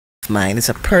mine. It's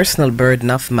a personal burden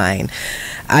of mine.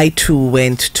 I too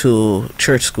went to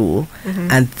church school,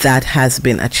 and that has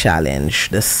been a challenge.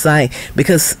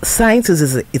 Because science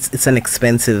it's an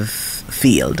expensive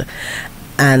field,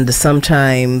 and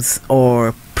sometimes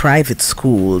our private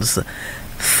schools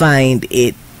find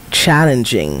it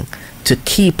challenging to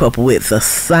keep up with the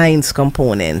science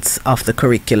components of the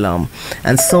curriculum,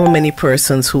 and so many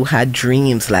persons who had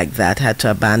dreams like that had to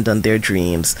abandon their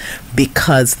dreams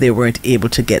because they weren't able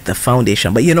to get the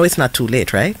foundation. But it's not too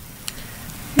late, right?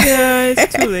 Yeah,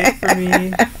 it's too late for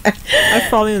me. I've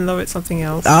fallen in love with something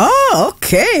else. Oh,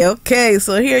 okay.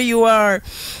 So here you are,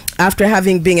 after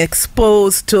having been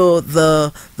exposed to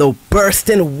the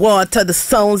bursting water, the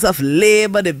sounds of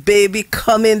labor, the baby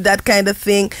coming, that kind of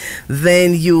thing,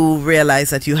 then you realize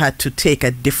that you had to take a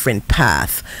different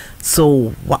path.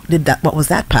 So what was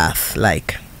that path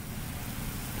like?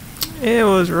 It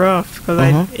was rough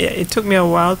because it took me a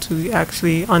while to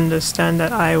actually understand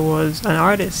that I was an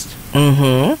artist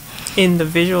in the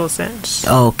visual sense.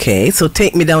 Okay, so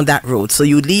take me down that road. So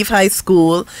you leave high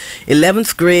school,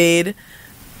 11th grade,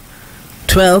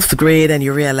 12th grade, and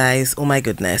you realize, oh my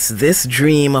goodness, this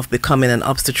dream of becoming an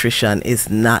obstetrician is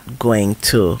not going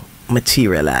to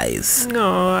materialize.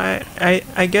 No,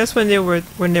 I guess when they were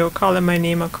calling my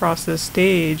name across the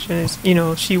stage, and it's,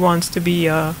 she wants to be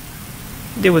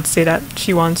they would say that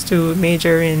she wants to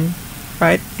major in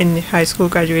high school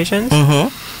graduations.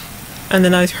 And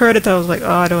then I heard it, I was like, oh,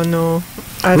 I don't know.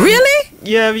 Really?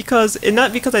 Yeah, because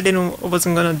not because I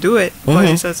wasn't gonna do it, but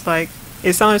it's just like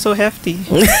it sounded so hefty.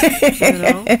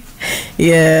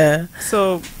 Yeah.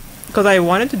 So, because I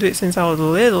wanted to do it since I was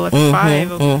little, like 5,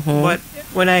 but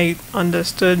when I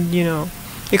understood,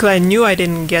 because I knew I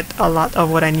didn't get a lot of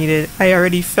what I needed. I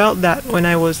already felt that when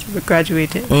I was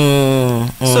graduating.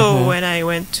 So when I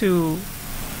went to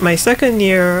my second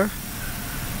year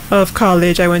of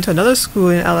college, I went to another school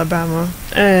in Alabama,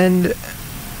 and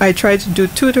I tried to do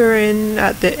tutoring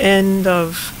at the end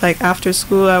of, after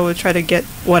school. I would try to get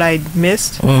what I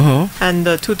missed, and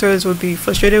the tutors would be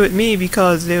frustrated with me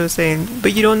because they were saying,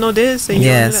 but you don't know this, and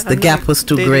yes, the gap was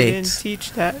too great. They didn't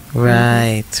teach that.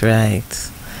 Right.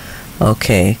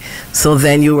 Okay, so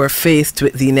then you were faced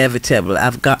with the inevitable.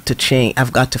 I've got to change.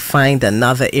 I've got to find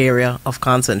another area of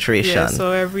concentration. Yeah,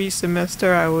 so every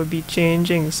semester I would be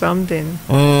changing something.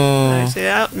 I say,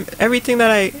 everything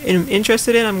that I am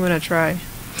interested in, I'm going to try.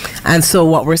 And so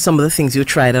what were some of the things you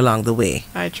tried along the way?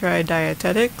 I tried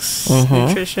dietetics,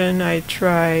 nutrition. I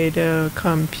tried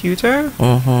computer,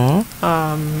 what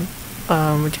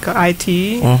you call IT.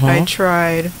 I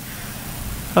tried,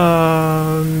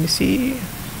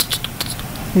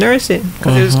 nursing,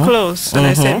 because it was close, and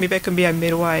I said maybe I could be a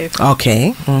midwife.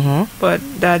 Okay. But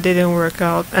that didn't work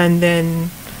out. And then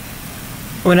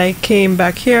when I came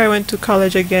back here, I went to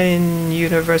college again in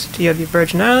University of the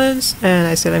Virgin Islands, and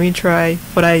I said, let me try.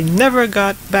 But I never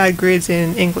got bad grades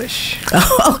in English.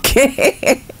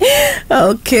 Okay.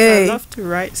 I love to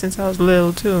write since I was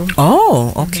little too.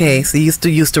 Oh, okay. So you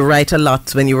used to write a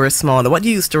lot when you were smaller. What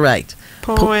you used to write?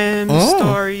 Poems,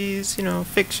 stories,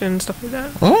 fiction, stuff like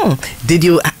that. Did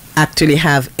you actually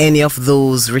have any of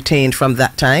those retained from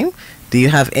that time? Do you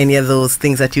have any of those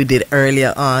things that you did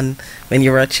earlier on when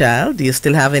you were a child? Do you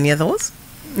still have any of those?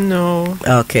 No.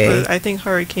 Okay. But I think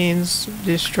hurricanes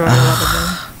destroyed a lot of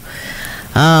them.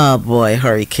 Oh boy,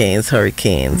 hurricanes.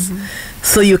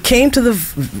 So you came to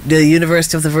the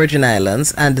University of the Virgin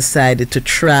Islands and decided to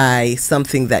try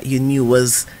something that you knew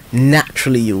was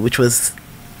naturally you, which was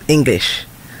English.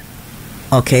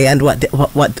 Okay, and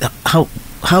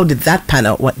how did that pan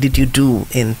out? What did you do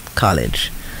in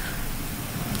college?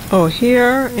 Oh,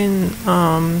 here in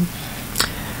I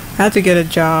had to get a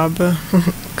job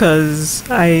because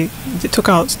I took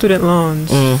out student loans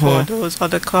for those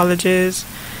other colleges,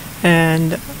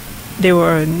 and they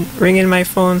were ringing my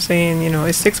phone saying,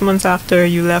 it's 6 months after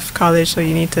you left college, so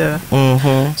you need to.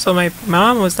 So my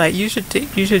mom was like, you should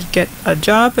get a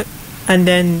job and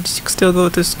then still go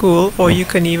to school, or you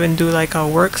can even do like a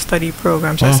work study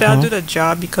program. So I said, I'll do the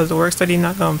job because the work study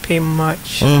not gonna pay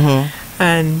much.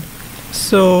 And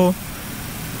so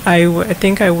I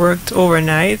think I worked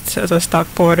overnight as a stock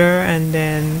porter, and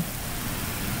then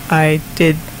I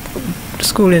did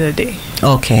school in the day.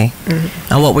 Okay.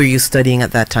 And what were you studying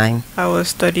at that time? I was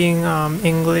studying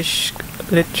English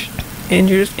lit,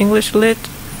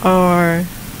 or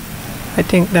I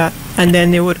think that, and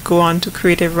then they would go on to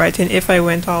creative writing. If I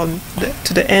went on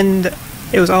to the end,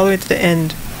 it was all the way to the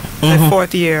end my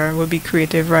 4th year would be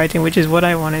creative writing, which is what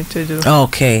I wanted to do.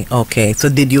 Okay. So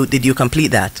did you complete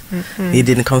that? You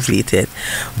didn't complete it,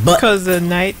 but because the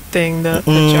night thing, the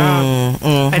job,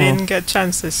 I didn't get a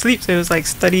chance to sleep. So it was like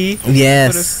study,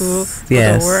 yes, go to school, go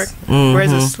yes, to work.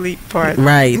 Where's the sleep part?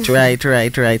 Right.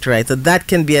 So that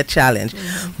can be a challenge,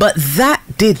 but that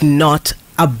did not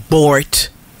abort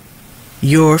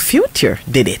your future,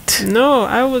 did it? No,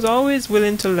 I was always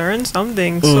willing to learn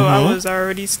something. So I was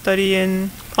already studying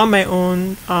on my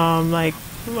own,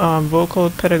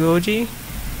 vocal pedagogy,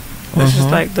 which is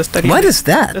like the study. What is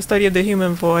that? The study of the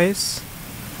human voice.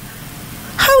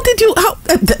 How did you?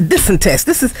 Listen, Tess.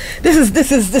 This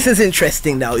is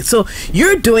interesting now. So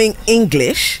you're doing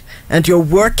English. And you're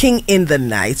working in the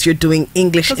nights. You're doing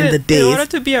English in the days. In order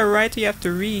to be a writer, you have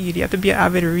to read. You have to be an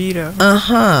avid reader.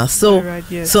 So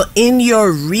in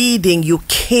your reading, you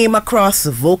came across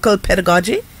vocal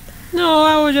pedagogy?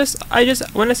 No, since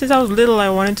I was little, I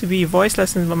wanted to be voice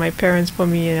lessons, but my parents put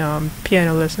me in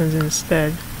piano lessons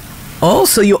instead. Oh,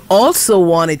 so you also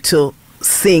wanted to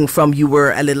sing from you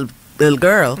were a little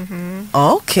girl?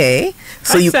 Okay.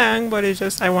 So I sang, but it's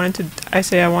just if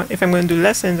I'm going to do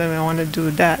lessons, I want to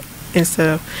do that. Instead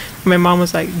of, my mom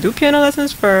was like, do piano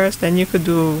lessons first, then you could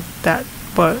do that.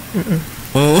 But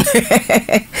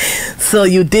so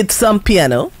you did some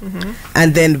piano,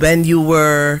 and then when you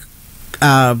were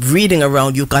reading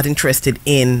around, you got interested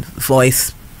in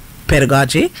voice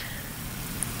pedagogy.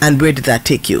 And where did that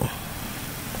take you?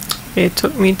 It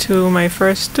took me to my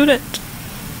first student.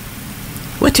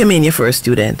 What do you mean your first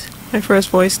student? My first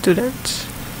voice student.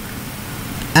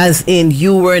 As in,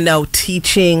 you were now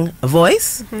teaching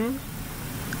voice?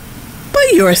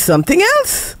 But you're something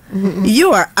else.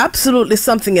 You are absolutely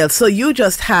something else. So you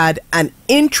just had an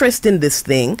interest in this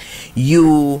thing.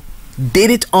 You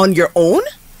did it on your own?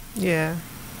 Yeah.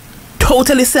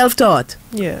 Totally self-taught?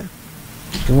 Yeah.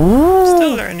 Ooh.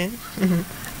 Still learning.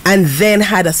 And then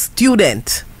had a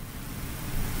student?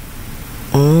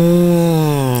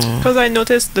 Because I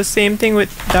noticed the same thing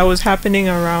that was happening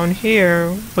around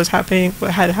here what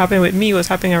had happened with me was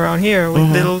happening around here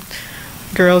with little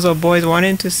girls or boys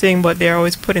wanting to sing, but they're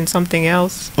always put in something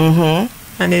else. And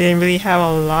they didn't really have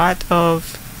a lot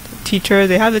of teachers.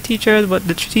 They have the teachers, but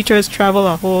the teachers travel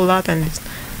a whole lot, and it's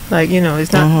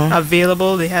it's not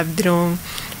available. They don't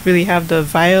really have the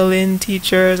violin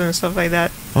teachers and stuff like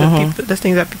that. The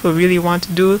things that people really want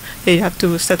to do, they have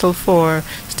to settle for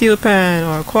steel pan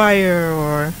or choir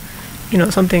or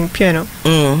something piano.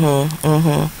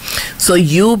 So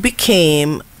you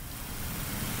became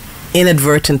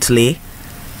inadvertently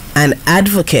an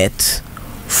advocate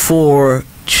for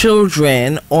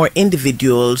children or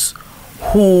individuals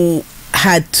who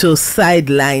had to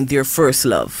sideline their first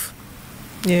love.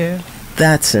 Yeah.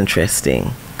 That's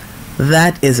interesting.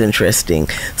 That is interesting.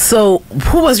 So,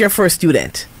 who was your first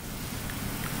student?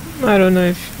 I don't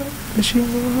know if she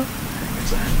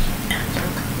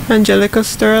Angelica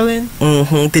Sterling.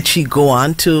 Did she go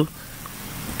on to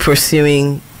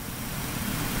pursuing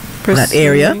that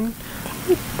area?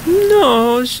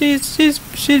 No,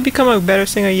 she'd become a better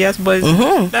singer, yes, but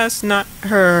that's not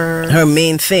her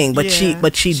main thing. But she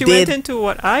she did went into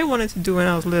what I wanted to do when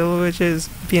I was little, which is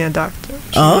being a doctor.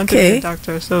 She wanted to be a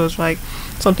doctor, so it's like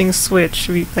something switched.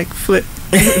 We flipped.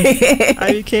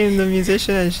 I became the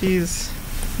musician, and she's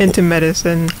into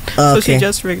medicine. So she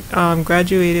just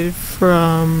graduated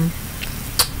from,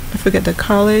 I forget the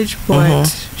college, but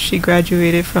she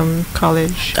graduated from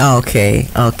college. Okay.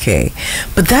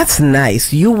 But that's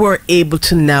nice. You were able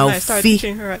to now I started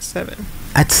teaching her at 7.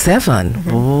 At 7?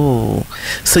 Oh.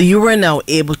 So you were now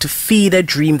able to feed a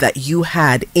dream that you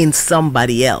had in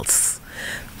somebody else.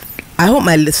 I hope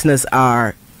my listeners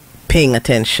are paying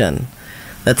attention.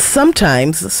 That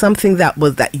sometimes something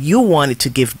that you wanted to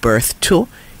give birth to,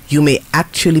 you may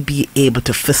actually be able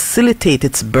to facilitate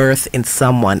its birth in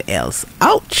someone else.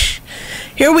 Ouch!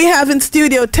 Here we have in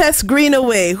studio Tess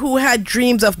Greenaway, who had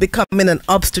dreams of becoming an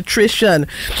obstetrician,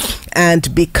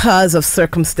 and because of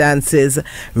circumstances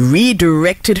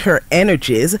redirected her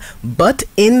energies, but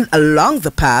along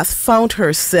the path found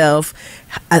herself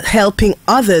helping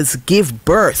others give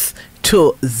birth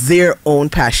to their own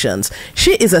passions.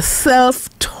 She is a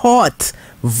self-taught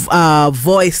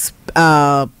voice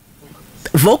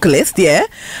vocalist,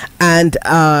 and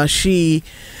she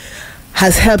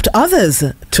has helped others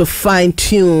to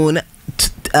fine-tune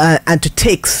and to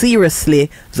take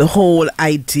seriously the whole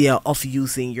idea of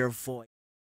using your voice.